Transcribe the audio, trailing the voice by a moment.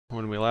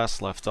When we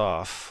last left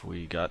off,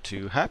 we got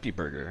to Happy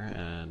Burger,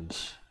 and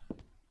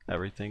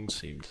everything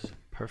seemed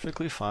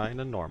perfectly fine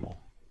and normal.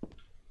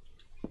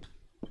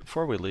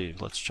 Before we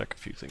leave, let's check a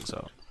few things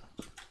out.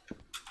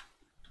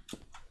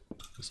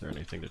 Is there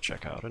anything to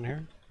check out in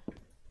here?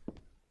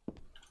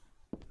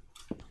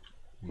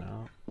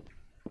 No.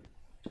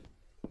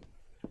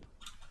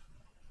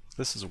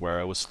 This is where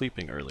I was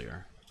sleeping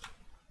earlier.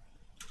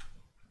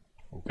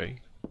 Okay.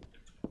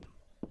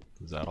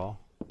 Is that all?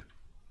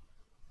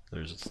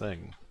 There's a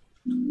thing.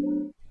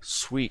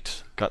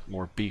 Sweet! Got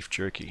more beef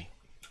jerky.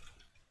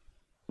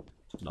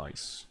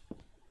 Nice.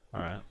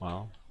 Alright,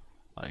 well,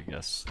 I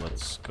guess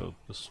let's go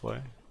this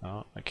way.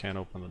 Oh, I can't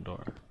open the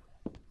door.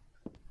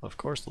 Of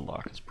course the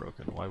lock is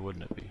broken, why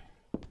wouldn't it be?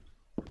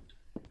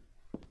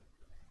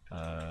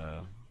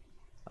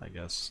 I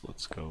guess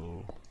let's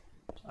go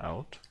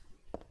out.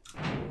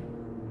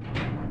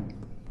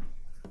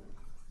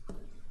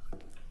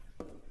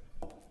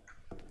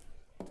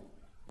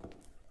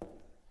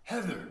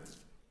 Heather,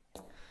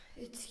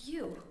 It's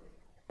you.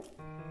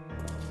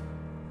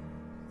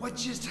 what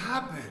just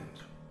happened?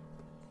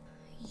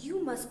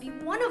 You must be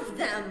one of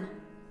them.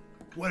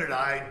 What did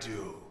I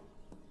do?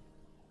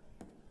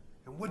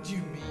 And what do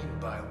you mean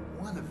by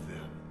one of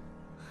them?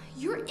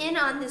 You're in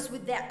on this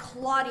with that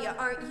Claudia,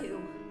 aren't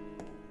you?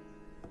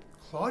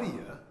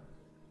 Claudia?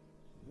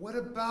 What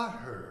about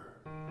her?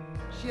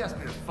 She asked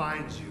me to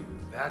find you,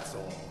 that's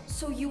all.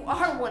 So you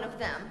are one of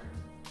them.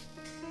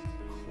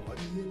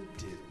 Claudia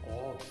did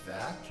all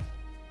that?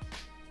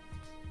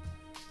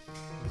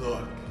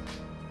 Look,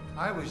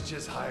 I was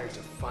just hired to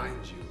find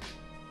you.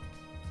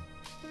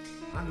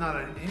 I'm not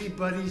on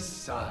anybody's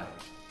side.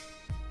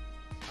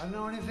 I don't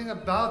know anything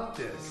about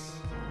this.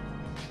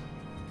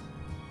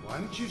 Why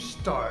don't you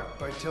start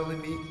by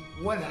telling me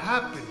what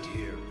happened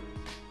here?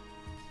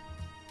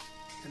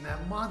 And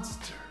that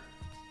monster.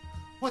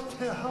 What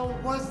the hell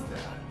was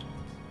that?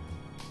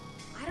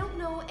 I don't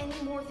know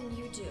any more than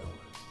you do.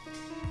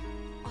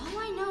 All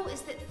I know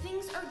is that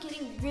things are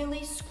getting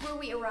really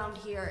screwy around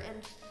here,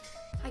 and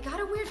I got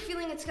a weird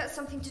feeling it's got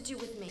something to do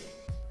with me.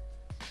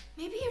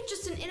 Maybe you're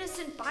just an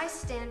innocent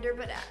bystander,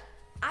 but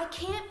I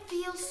can't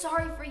feel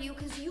sorry for you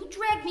because you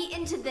dragged me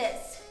into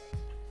this.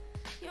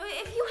 You know,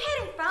 if you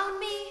hadn't found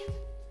me...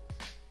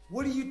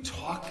 What are you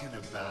talking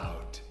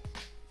about?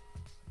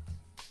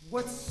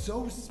 What's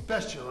so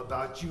special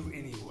about you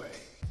anyway?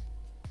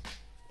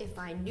 If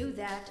I knew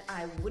that,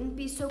 I wouldn't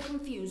be so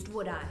confused,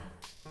 would I?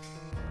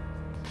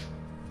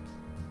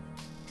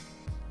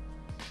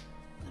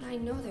 But I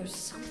know there's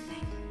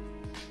something.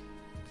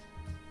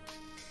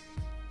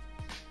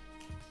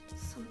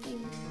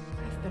 Something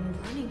I've been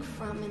running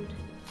from and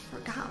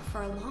forgot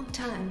for a long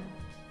time.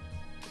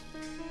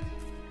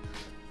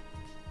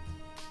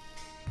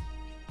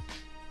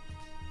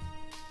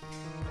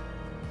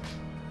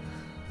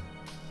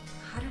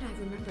 How did I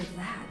remember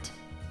that?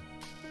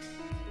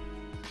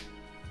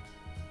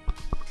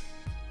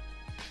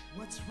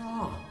 What's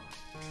wrong?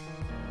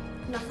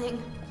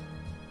 Nothing.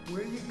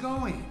 Where are you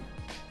going?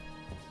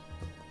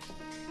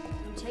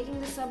 I'm taking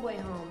the subway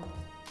home.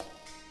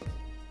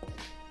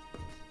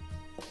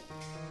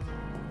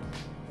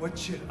 What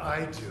should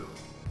I do?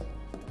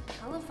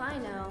 Hell if I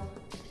know.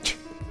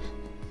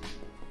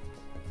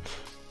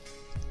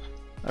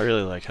 I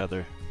really like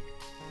Heather.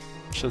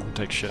 She doesn't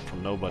take shit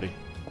from nobody.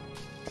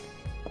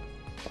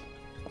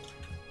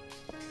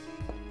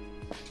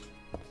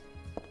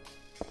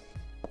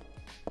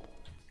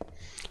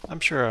 I'm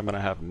sure I'm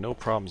gonna have no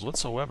problems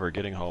whatsoever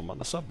getting home on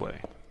the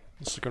subway.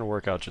 This is gonna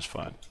work out just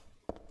fine.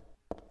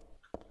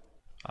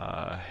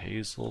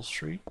 Hazel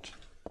Street?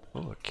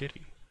 Oh, a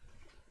kitty.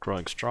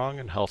 Growing strong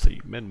and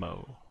healthy.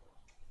 Minmo.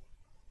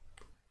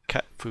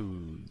 Cat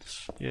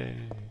foods.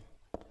 Yay.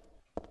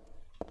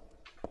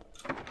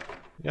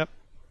 Yep,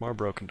 more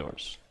broken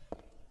doors.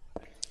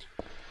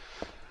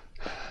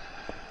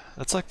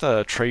 That's like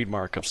the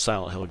trademark of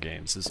Silent Hill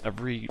games, is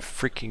every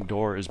freaking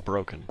door is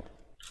broken.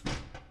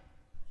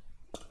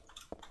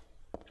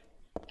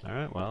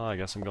 Alright, well, I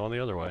guess I'm going the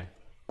other way.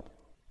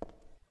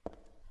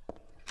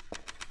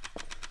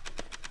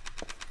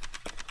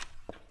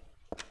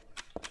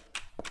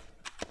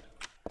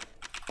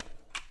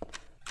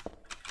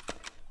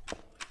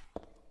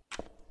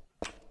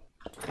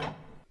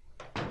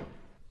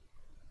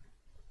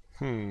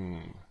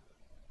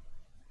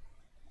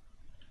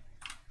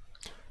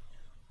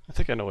 I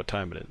think I know what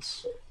time it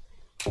is.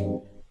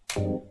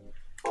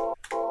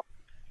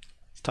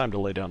 It's time to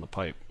lay down the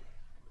pipe.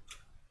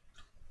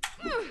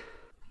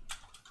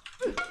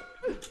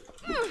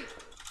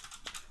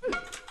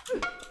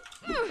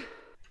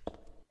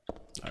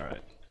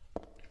 Alright.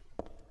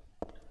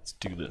 Let's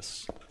do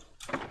this.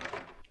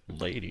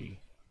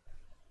 Lady.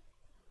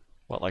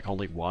 What, like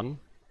only one?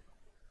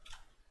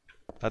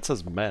 That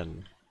says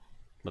men,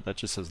 but that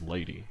just says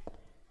lady.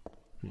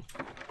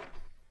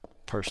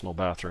 Personal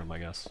bathroom, I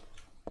guess.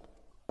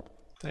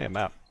 Hey, a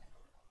map.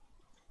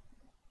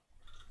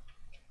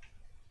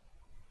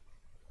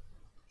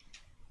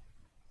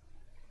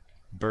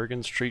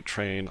 Bergen Street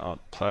train on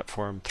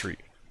platform 3.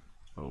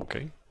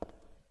 Okay.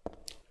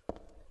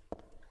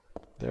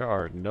 There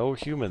are no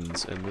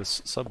humans in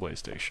this subway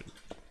station.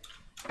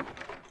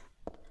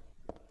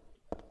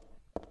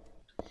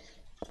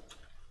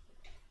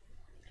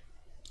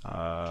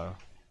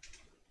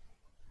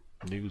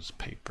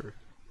 Newspaper.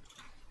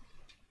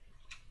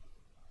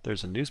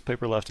 There's a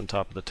newspaper left on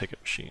top of the ticket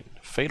machine.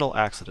 Fatal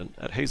accident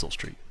at Hazel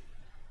Street.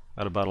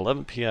 At about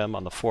 11 p.m.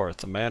 on the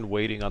 4th, a man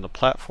waiting on the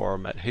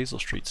platform at Hazel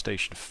Street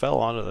Station fell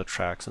onto the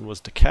tracks and was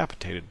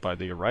decapitated by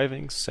the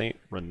arriving St.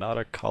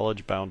 Renata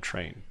College-bound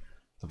train.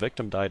 The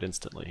victim died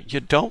instantly. You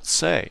don't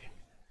say!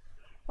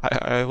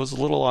 I was a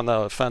little on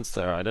the fence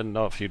there. I didn't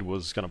know if he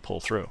was going to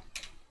pull through.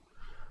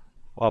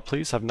 While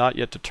police have not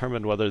yet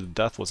determined whether the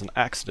death was an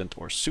accident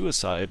or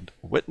suicide,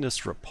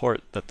 witnesses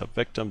report that the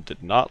victim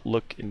did not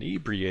look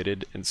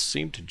inebriated and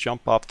seemed to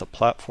jump off the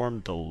platform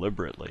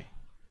deliberately.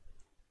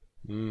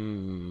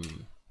 The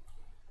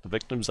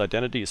victim's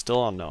identity is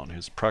still unknown. He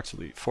was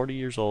approximately 40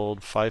 years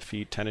old, 5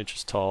 feet 10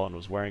 inches tall, and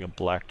was wearing a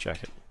black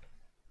jacket.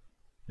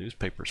 The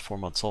newspaper's 4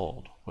 months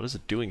old. What is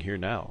it doing here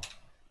now?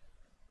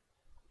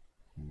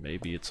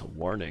 Maybe it's a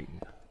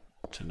warning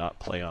to not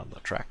play on the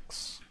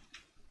tracks.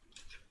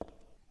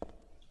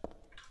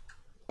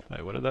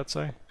 Hey, what did that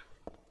say?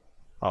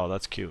 Oh,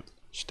 that's cute.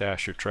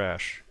 Stash your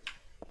trash.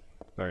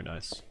 Very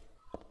nice.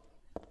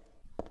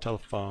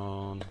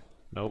 Telephone.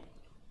 Nope.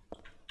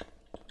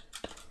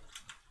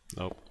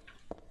 Nope.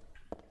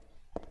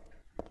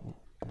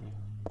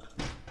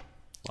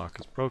 Lock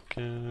is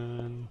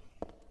broken.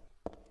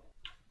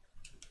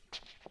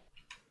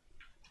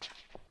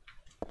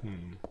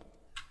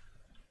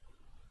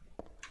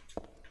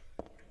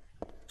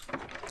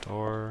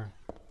 Door.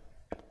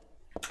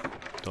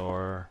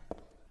 Door.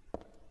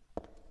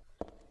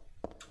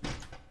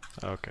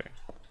 Okay.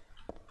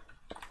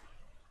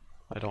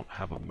 I don't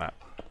have a map.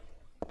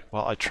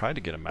 Well, I tried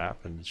to get a map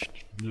and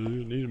no,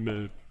 I need a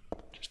map.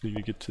 Just need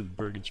to get to the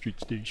Bergen Street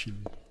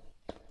station.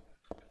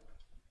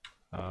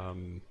 I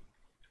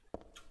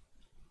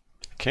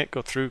can't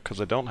go through because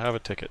I don't have a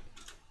ticket.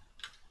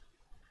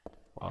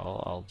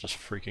 Well, I'll just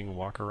freaking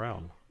walk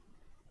around.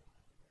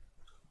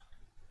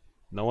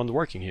 No one's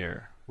working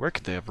here. Where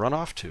could they have run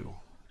off to?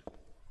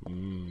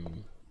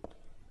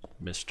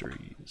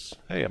 Mysteries.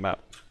 Hey, a map.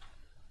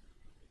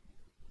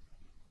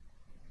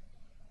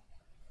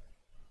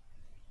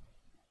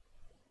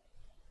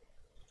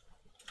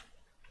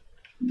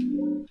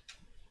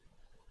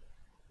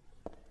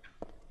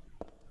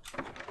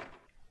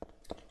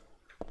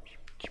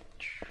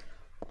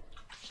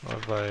 So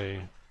have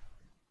I...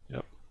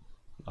 Yep.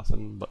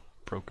 Nothing but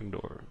broken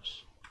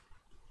doors.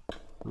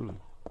 Ooh.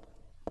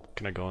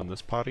 Can I go in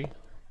this potty?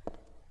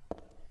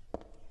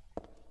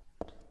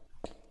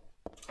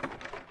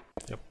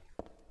 Yep.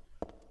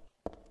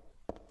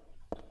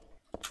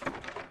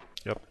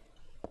 Yep.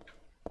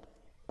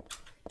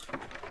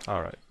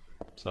 Alright.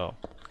 So,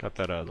 got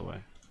that out of the way.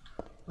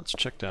 Let's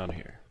check down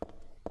here.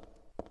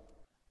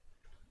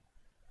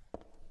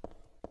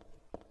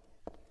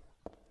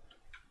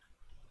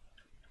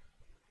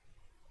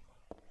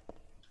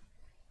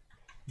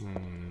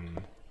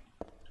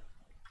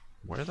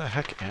 Where the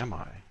heck am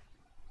I?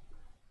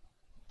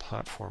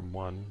 Platform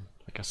 1.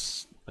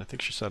 I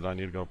think she said I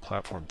need to go to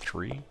platform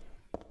 3?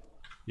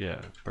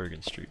 Yeah,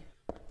 Bergen Street.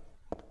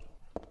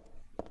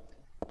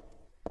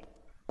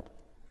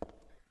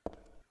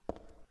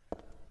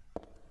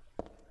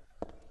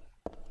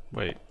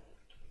 Wait.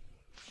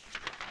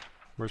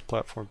 Where's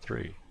platform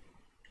 3?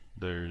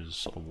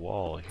 There's a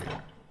wall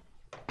here.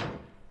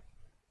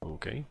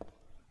 Okay.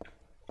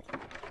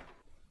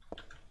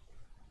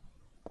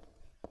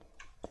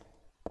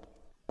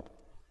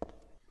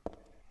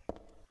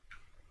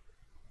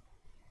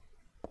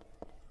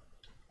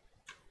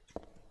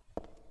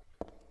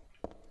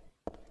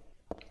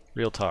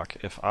 Real talk,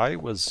 if I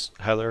was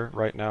Heather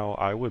right now,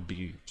 I would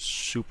be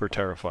super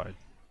terrified.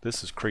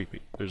 This is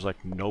creepy. There's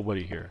like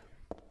nobody here.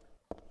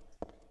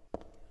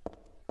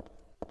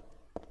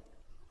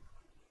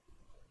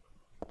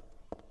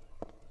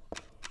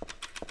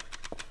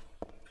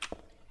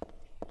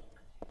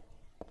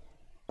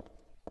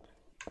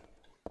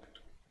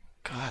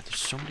 God, there's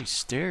so many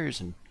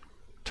stairs and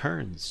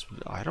turns.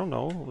 I don't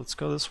know. Let's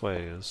go this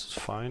way. This is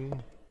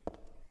fine.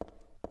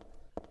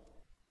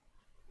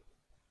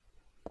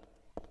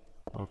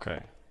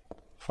 Okay.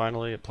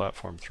 Finally at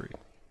platform 3.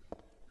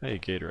 Hey,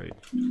 Gatorade.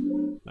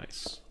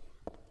 Nice.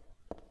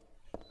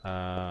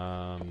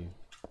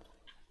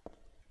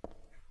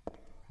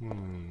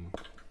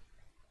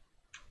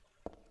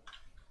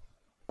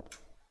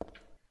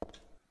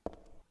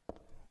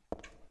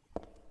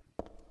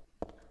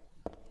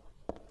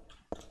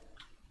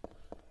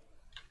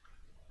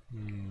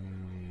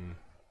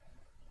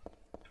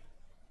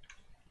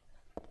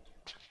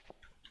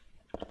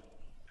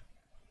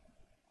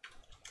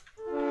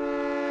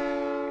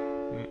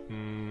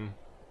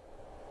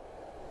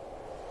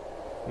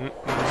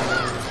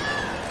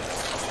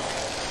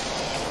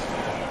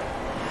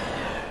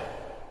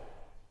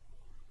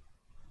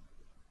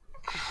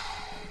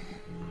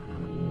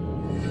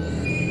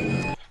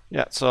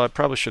 Yeah, so I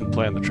probably shouldn't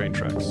play on the train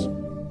tracks.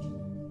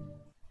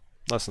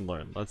 Lesson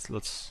learned.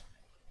 Let's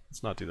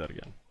not do that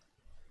again.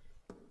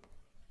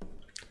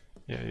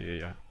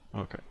 Yeah.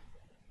 Okay.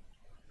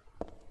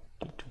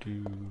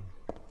 Do.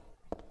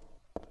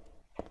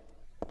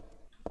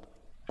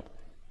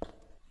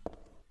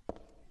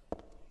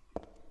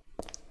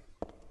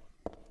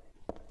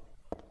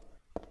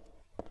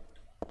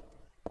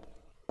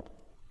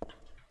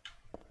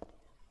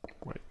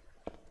 Wait.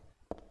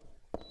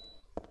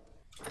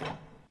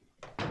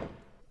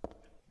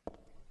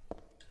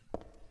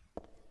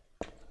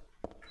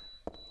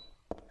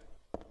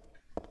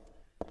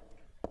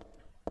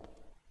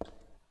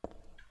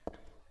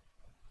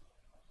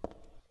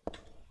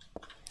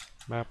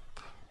 Map.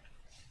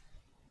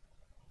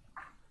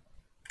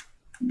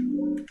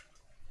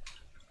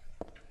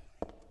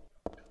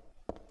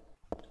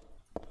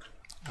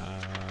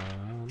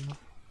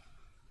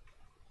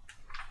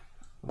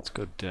 Let's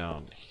go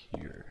down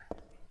here.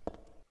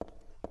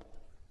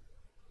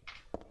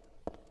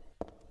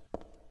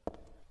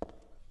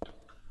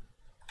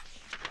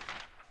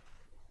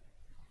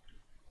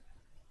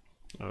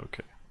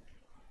 Okay.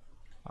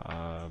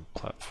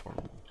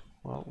 Platform.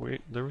 Well,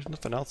 wait, there was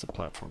nothing else at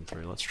platform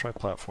 3. Let's try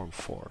platform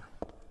 4.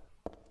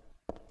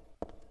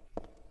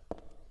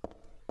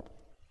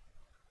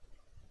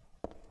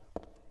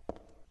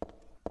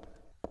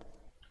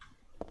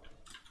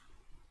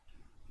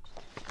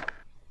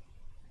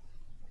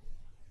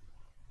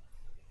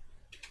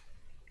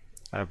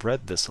 I've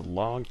read this a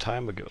long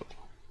time ago.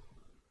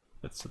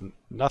 It's a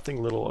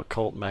nothing little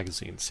occult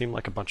magazine. Seemed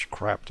like a bunch of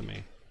crap to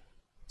me.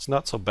 It's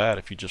not so bad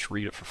if you just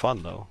read it for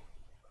fun, though.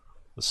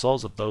 The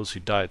souls of those who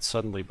died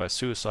suddenly by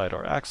suicide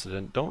or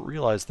accident don't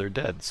realize they're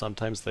dead.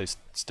 Sometimes they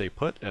stay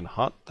put and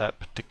haunt that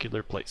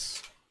particular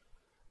place.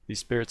 These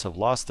spirits have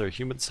lost their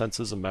human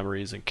senses and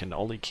memories and can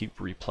only keep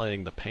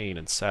replaying the pain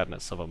and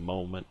sadness of a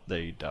moment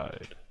they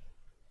died.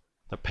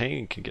 The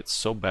pain can get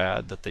so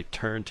bad that they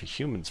turn to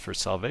humans for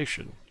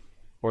salvation,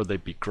 or they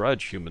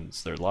begrudge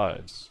humans their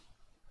lives.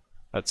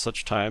 At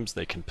such times,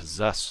 they can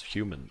possess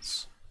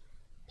humans.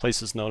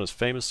 Places known as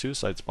famous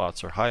suicide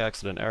spots or high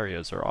accident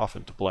areas are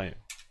often to blame.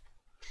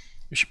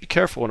 You should be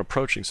careful when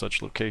approaching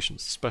such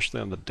locations,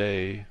 especially on the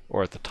day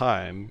or at the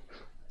time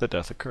the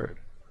death occurred.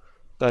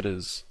 That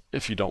is,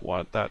 if you don't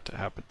want that to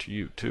happen to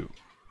you, too.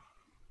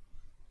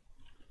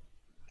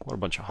 What a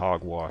bunch of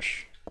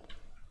hogwash.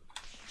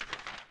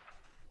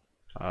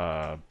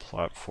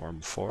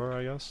 Platform 4,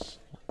 I guess?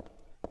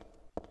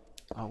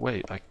 Oh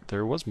wait,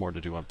 there was more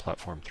to do on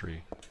platform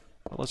 3.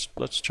 Well,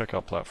 let's check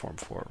out platform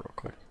 4 real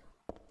quick.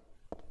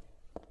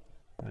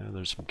 And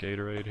there's some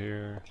Gatorade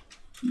here.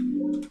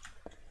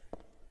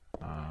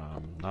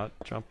 Not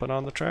jumping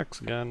on the tracks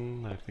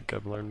again. I think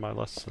I've learned my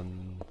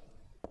lesson.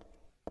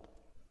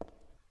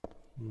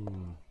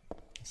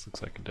 This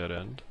looks like a dead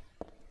end.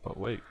 But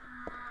wait.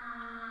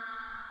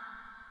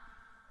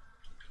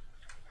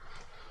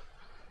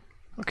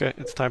 Okay,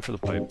 it's time for the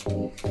pipe.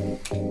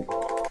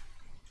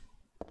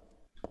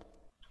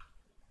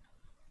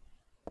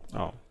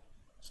 Oh,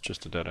 it's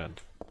just a dead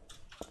end.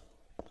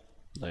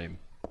 Lame.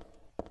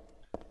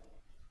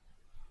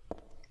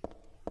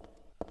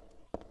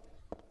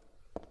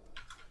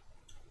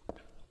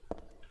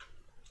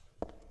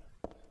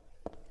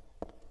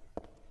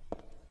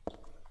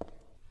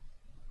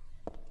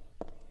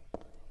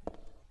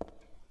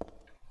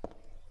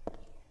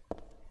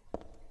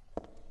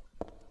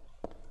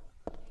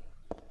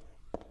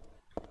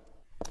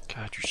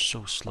 God, you're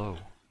so slow.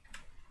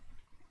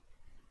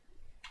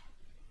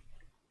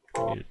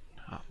 Oh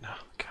no,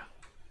 God.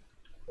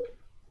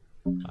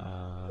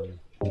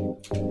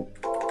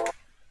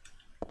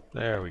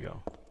 There we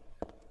go.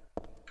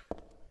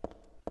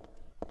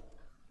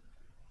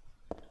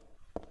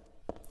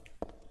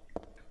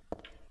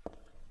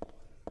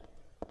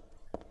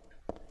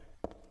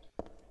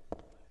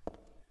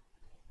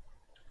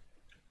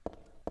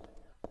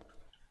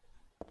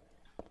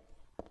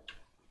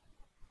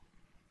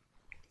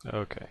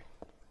 Okay.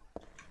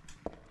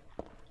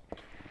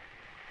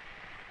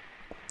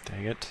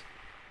 Dang it.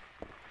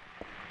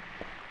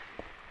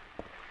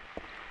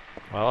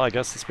 Well, I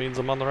guess this means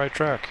I'm on the right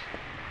track.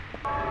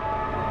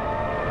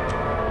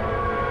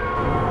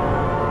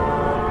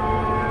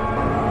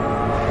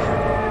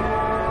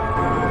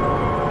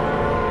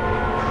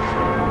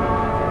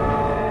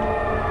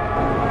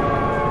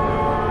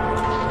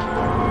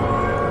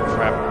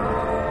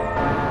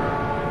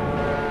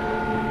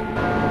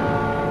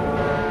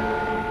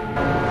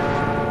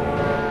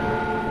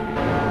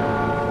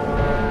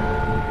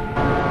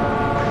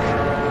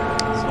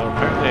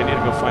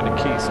 Find a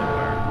key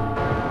somewhere.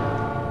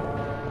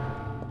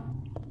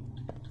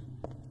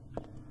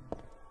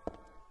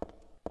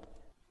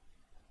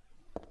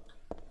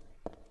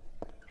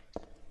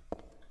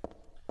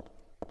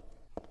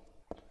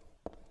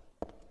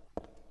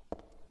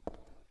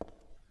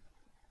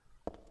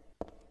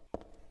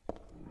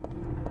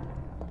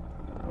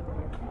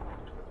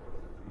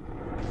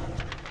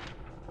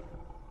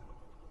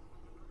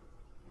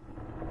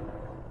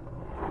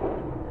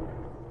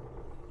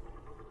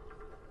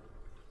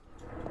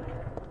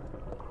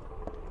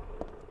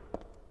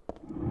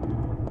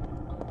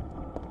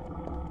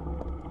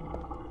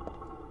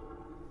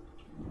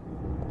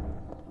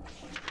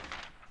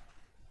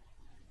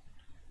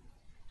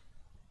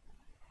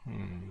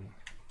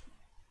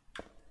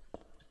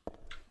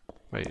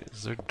 Wait,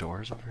 is there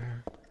doors over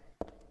here?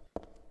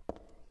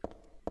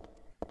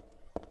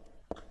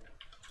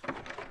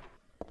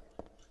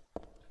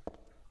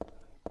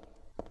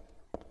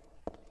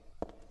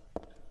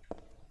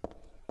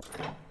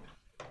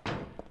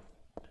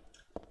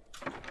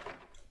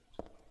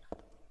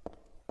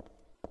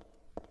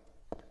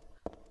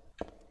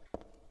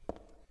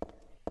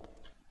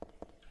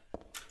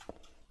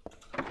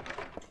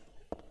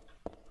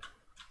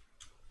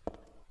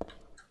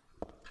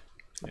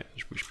 Yeah,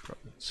 we should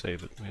probably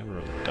save it. We haven't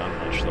really done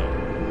much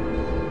though.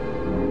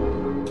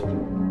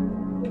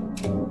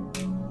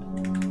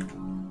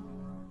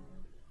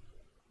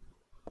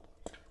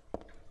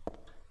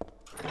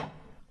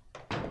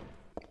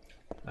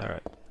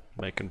 Alright,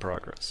 making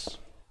progress.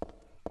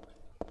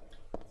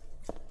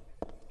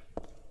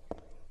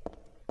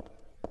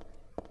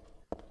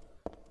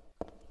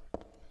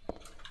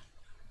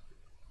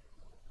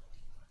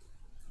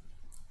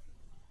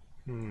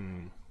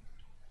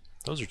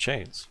 Those are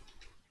chains.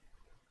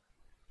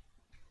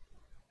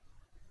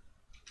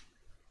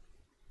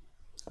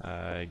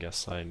 I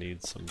guess I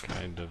need some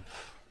kind of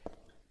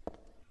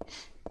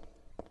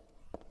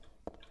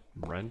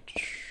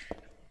wrench.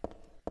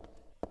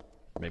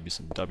 Maybe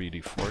some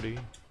WD-40.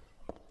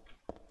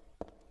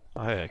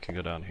 Oh hey, I can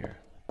go down here.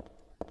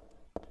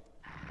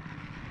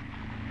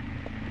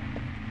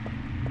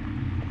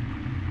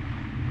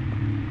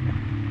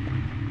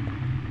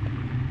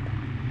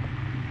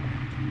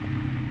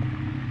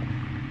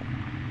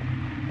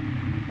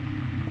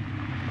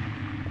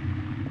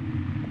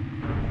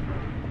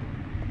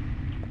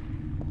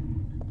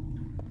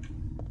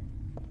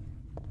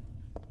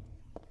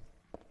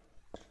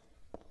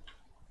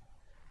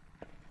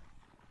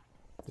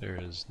 There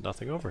is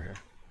nothing over here.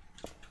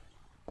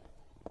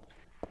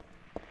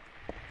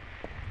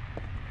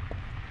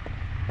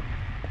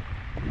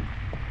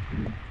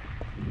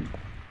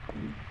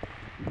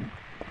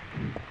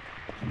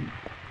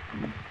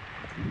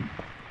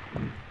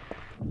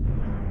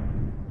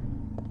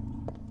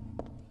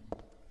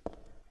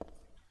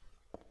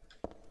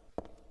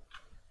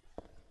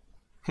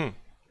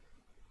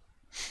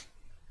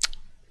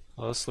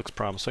 Well, this looks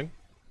promising.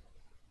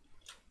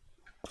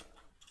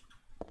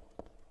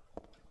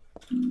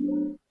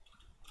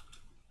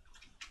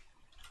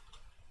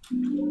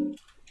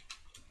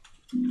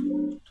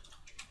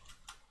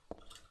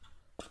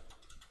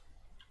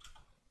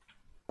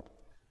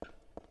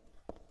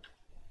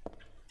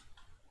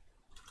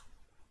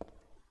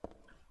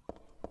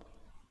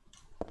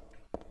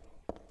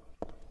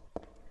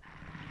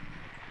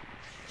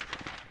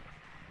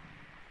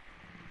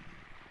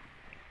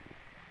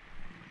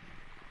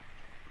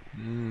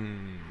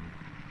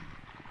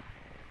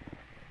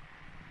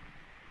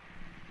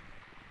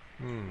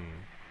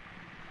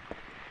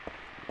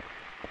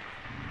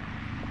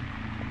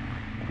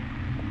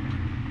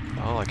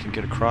 Oh, I can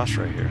get across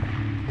right here.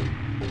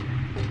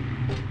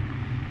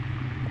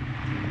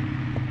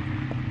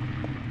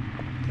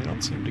 They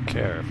don't seem to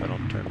care if I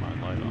don't turn my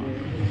light on.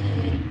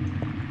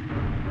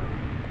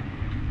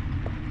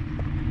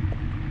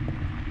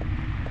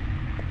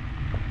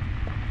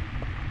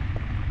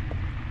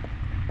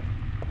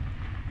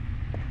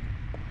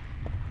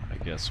 I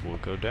guess we'll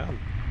go down.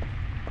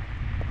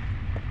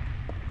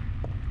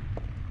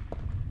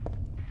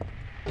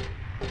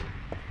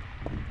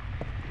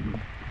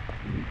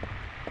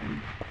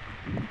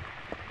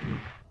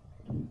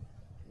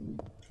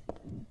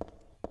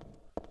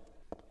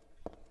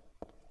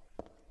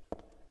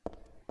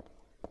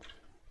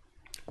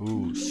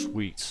 Ooh,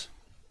 sweet.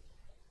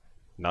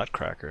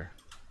 Nutcracker.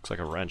 Looks like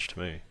a wrench to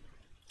me.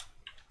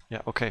 Yeah,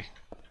 okay.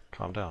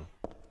 Calm down.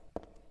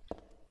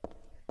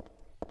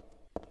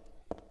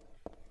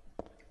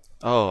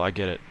 Oh, I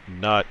get it.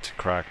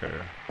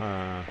 Nutcracker.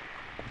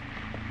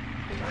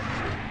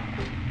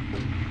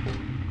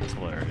 That's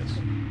hilarious.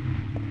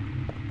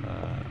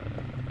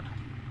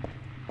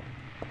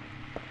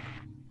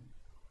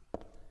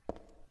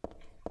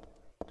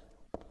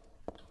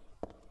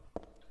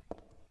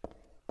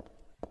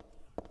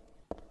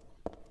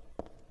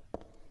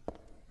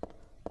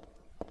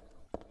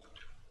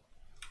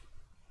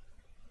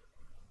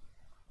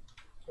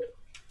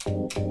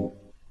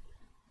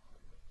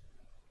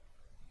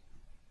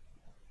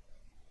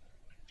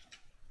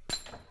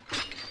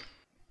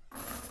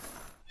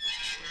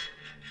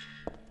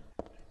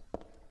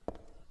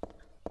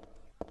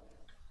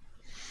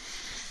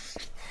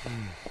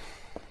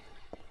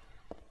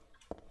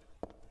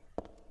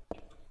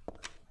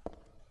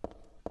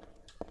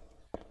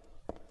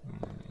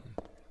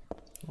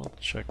 I'll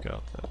check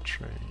out that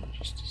train in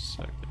just a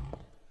second.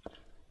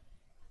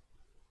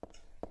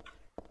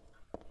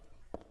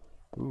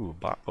 Ooh,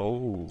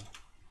 oh.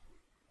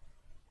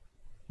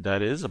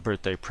 That is a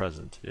birthday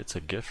present. It's a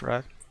gift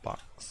wrap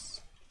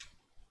box.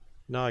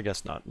 No, I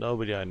guess not.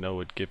 Nobody I know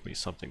would give me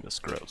something this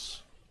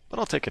gross. But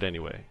I'll take it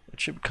anyway.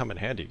 It should come in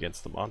handy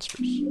against the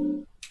monsters.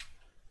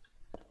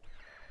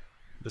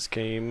 This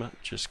game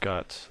just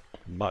got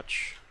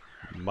much,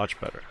 much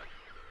better.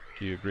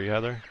 Do you agree,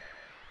 Heather?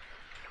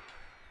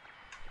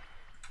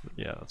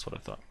 Yeah, that's what I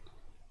thought.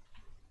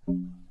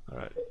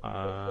 Alright,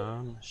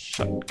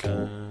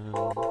 shotgun.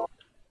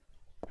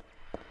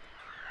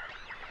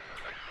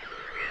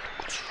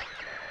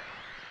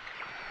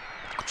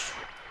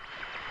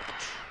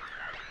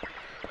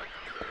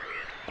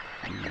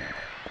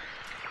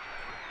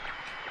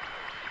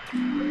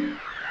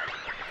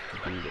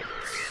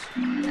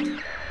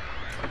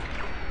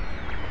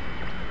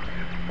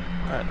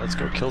 Alright, let's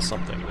go kill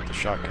something with the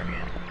shotgun.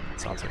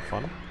 Sounds like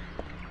fun.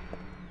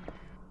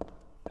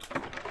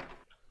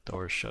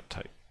 Doors shut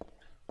tight.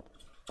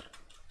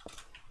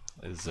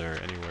 Is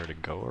there anywhere to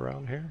go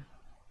around here?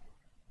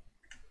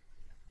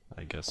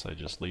 I guess I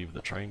just leave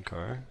the train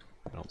car.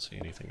 I don't see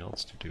anything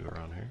else to do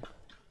around here.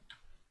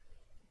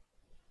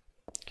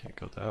 Can't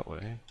go that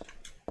way.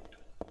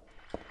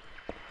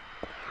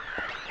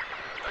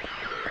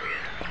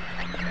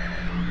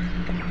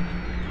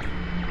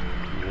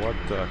 What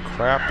the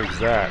crap is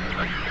that?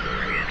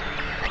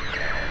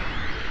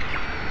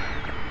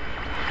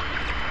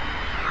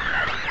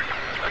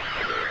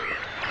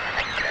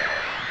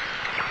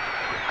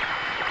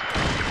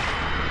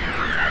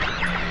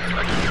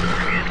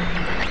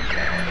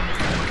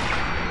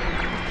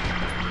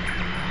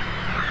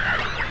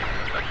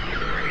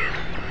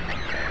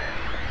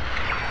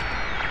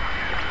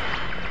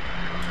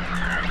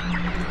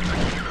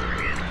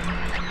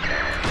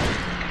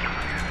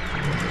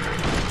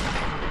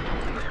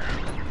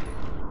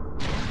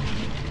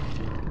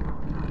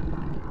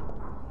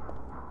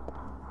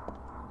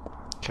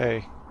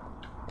 Okay.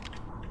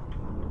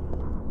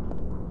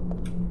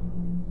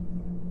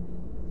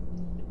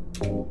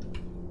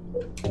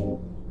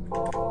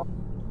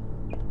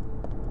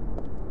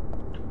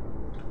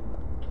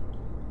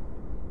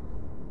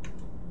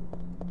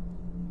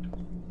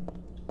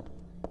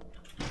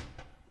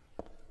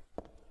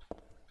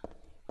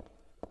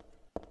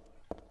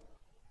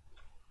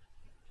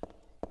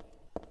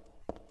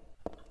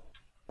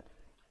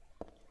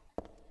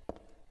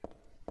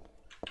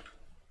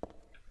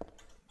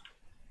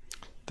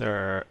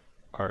 There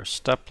are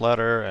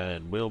stepladder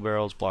and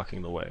wheelbarrows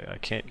blocking the way. I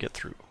can't get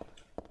through.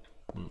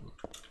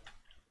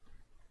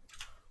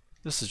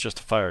 This is just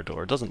a fire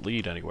door. It doesn't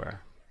lead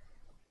anywhere.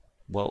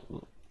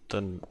 Well,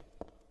 then...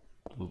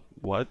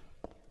 what?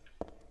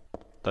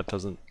 That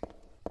doesn't...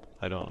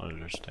 I don't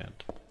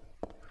understand.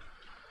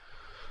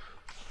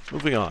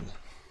 Moving on.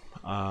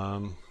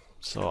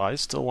 So I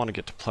still want to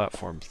get to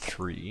platform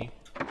 3.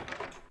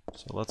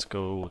 So let's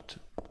go to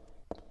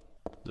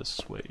this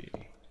way.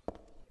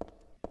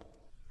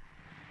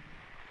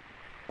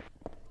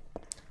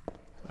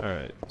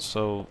 Alright,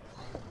 so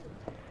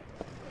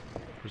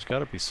there's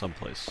gotta be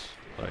someplace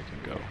that I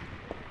can go.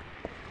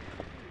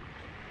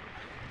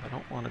 I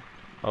don't want to...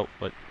 oh,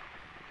 but...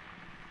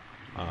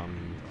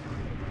 I'm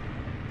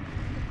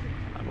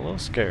a little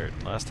scared.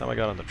 Last time I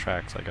got on the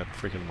tracks, I got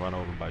freaking run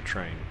over by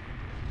train.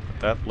 But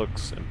that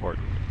looks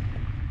important.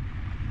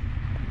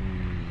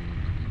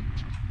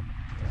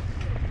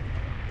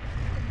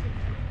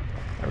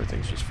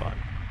 Everything's just fine.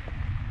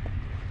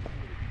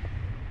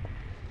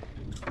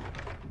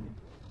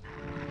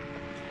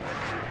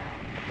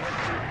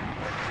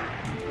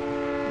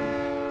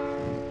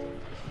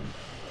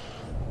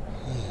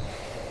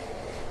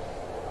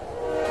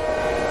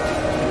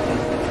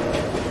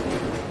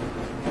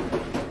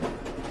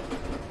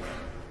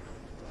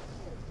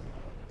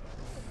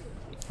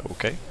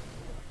 Okay.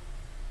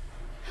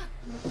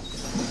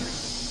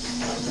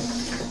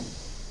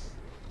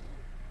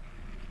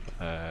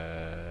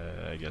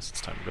 I guess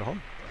it's time to go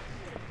home.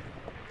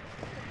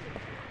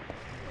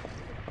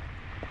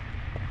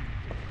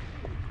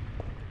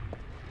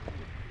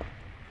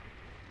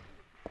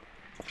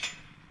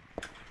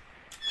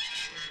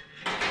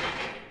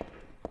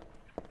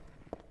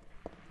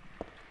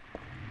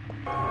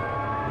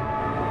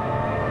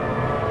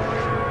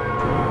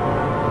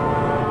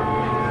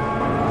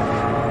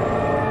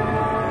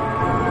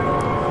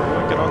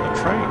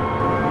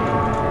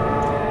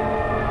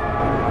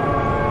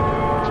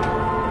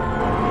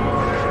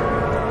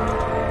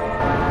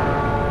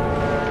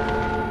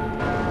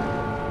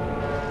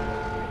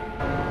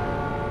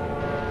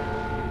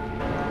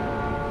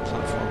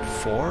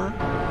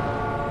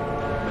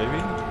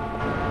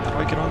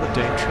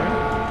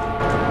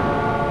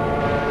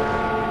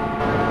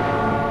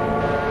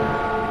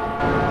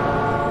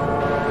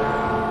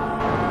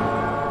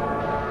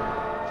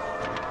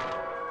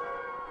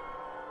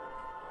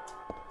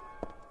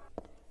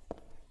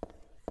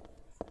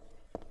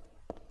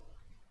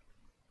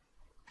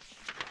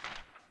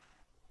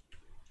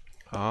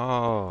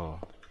 Oh.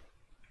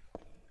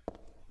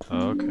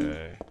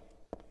 Okay.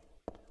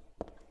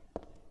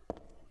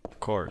 Of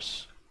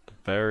course. The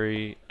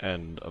very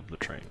end of the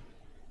train.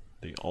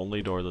 The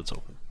only door that's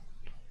open.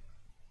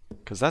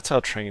 Because that's how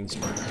trains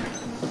work.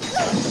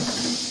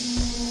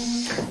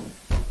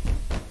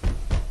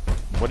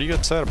 What are you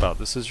upset about?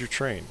 This is your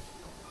train.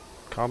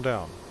 Calm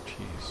down.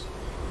 Jeez.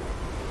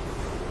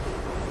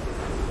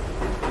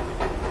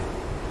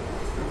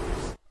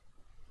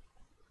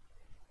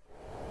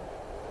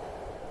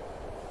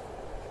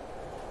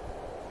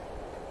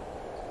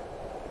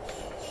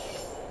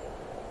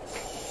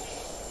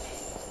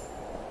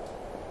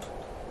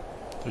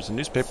 There's a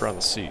newspaper on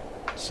the seat.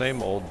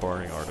 Same old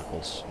boring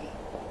articles.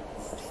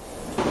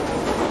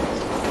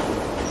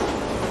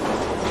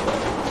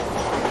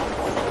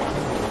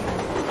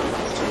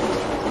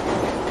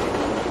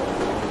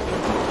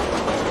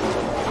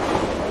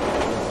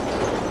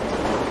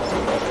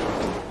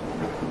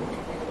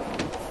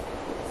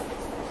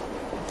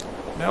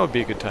 Now would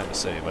be a good time to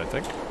save, I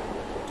think.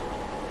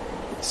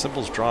 The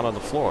symbol's drawn on the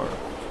floor.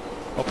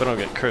 Hope I don't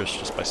get cursed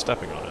just by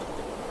stepping on it.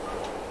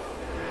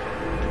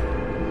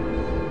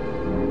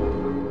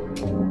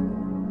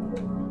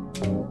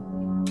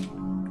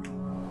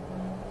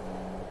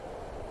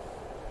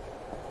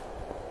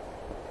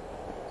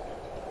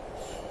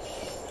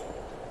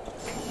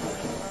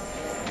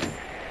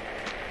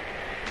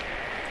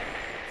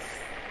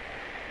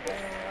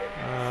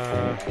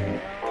 I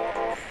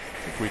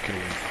think we can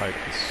pipe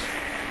this.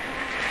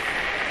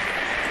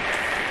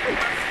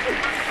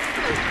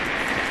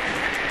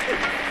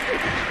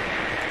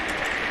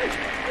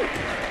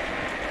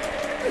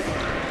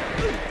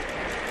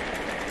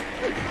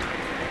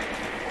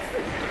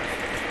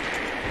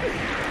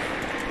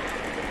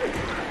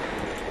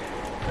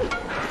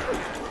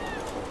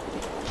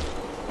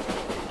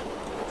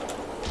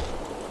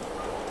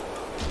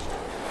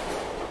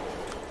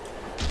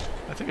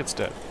 I think it's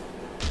dead.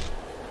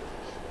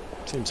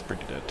 Seems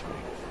pretty dead to me.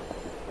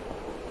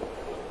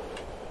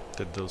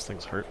 Did those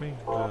things hurt me?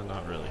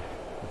 Not really.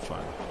 I'm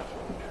fine.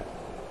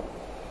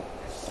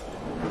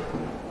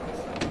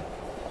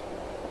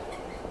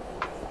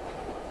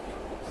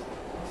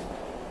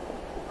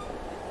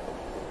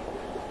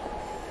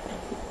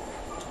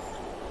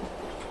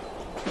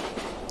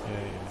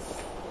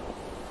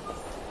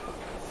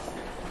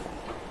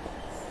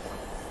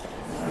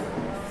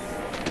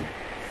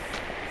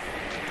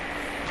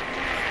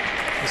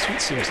 This one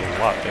seems a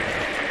lot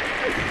bigger.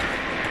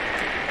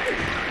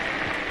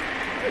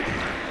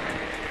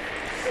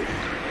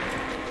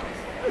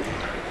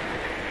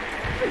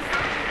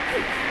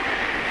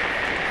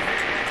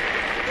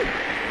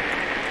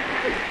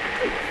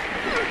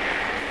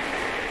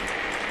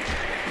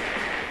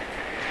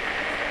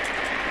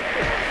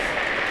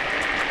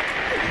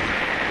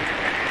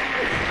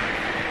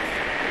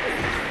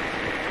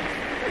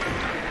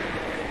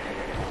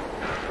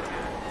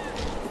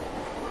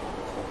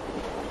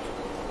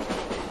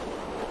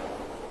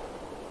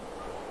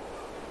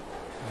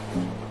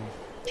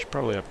 Should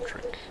probably have a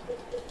drink.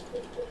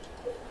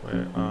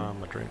 Where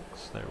my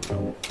drinks? There we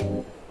go.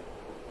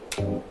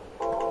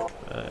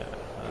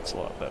 That's a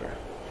lot better.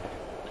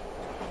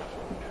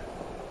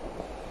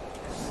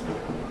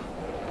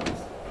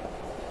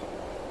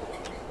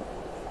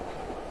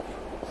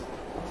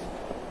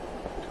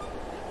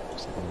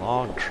 It's a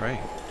long train.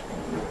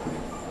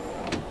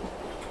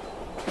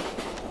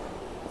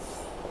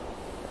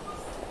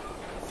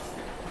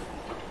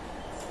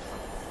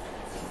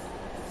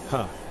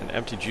 Huh, an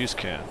empty juice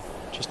can.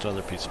 Just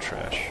another piece of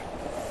trash.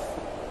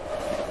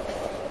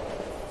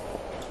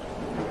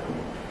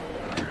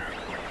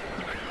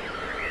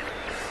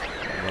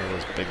 One of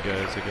those big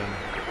guys again.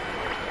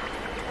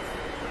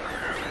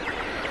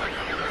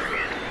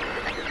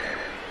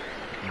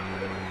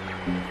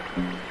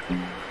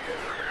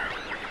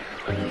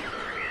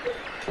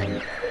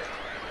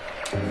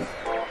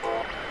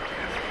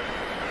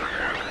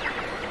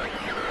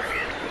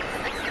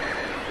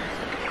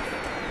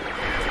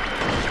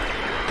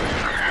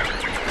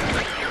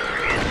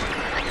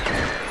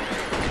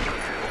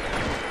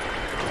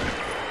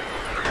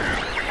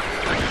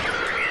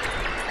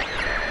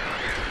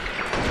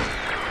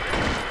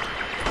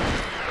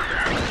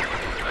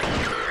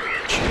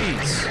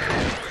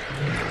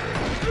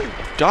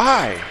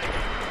 Die!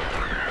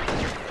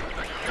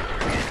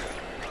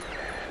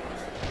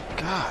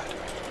 God.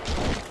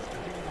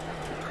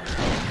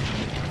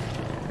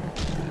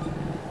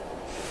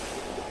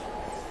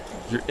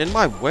 You're in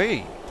my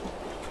way.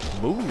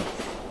 Move.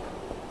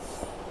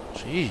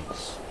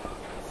 Jeez.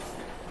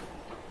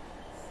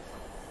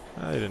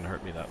 That didn't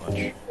hurt me that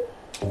much.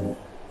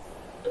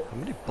 How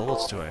many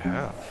bullets do I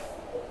have?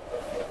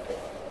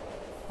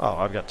 Oh,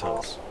 I've got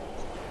tons.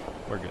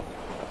 We're good.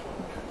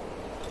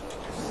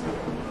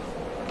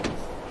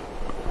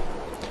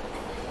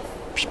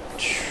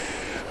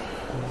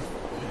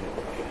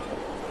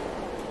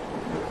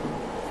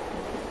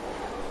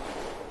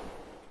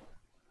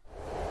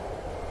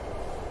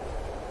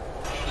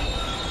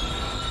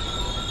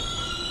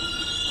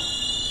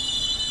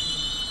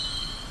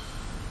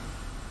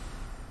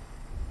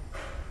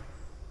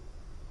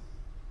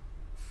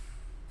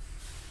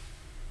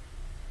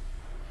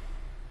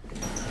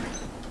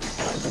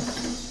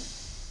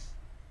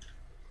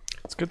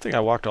 Good thing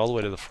I walked all the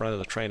way to the front of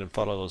the train and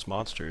fought all those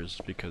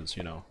monsters, because,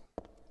 you know,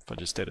 if I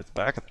just stayed at the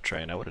back of the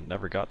train, I would have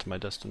never got to my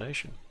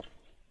destination.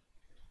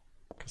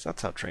 Because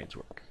that's how trains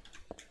work.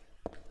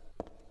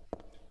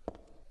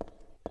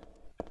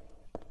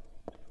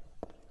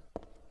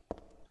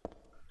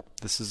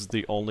 This is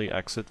the only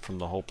exit from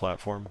the whole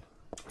platform.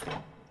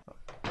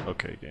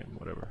 Okay, game,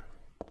 whatever.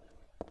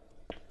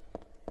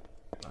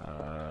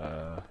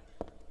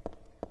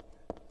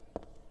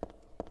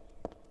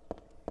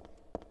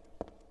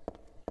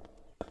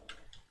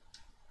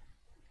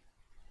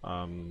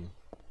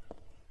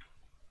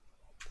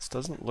 This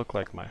doesn't look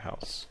like my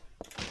house.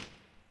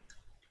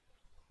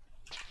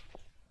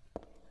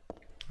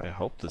 I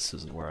hope this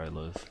isn't where I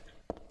live.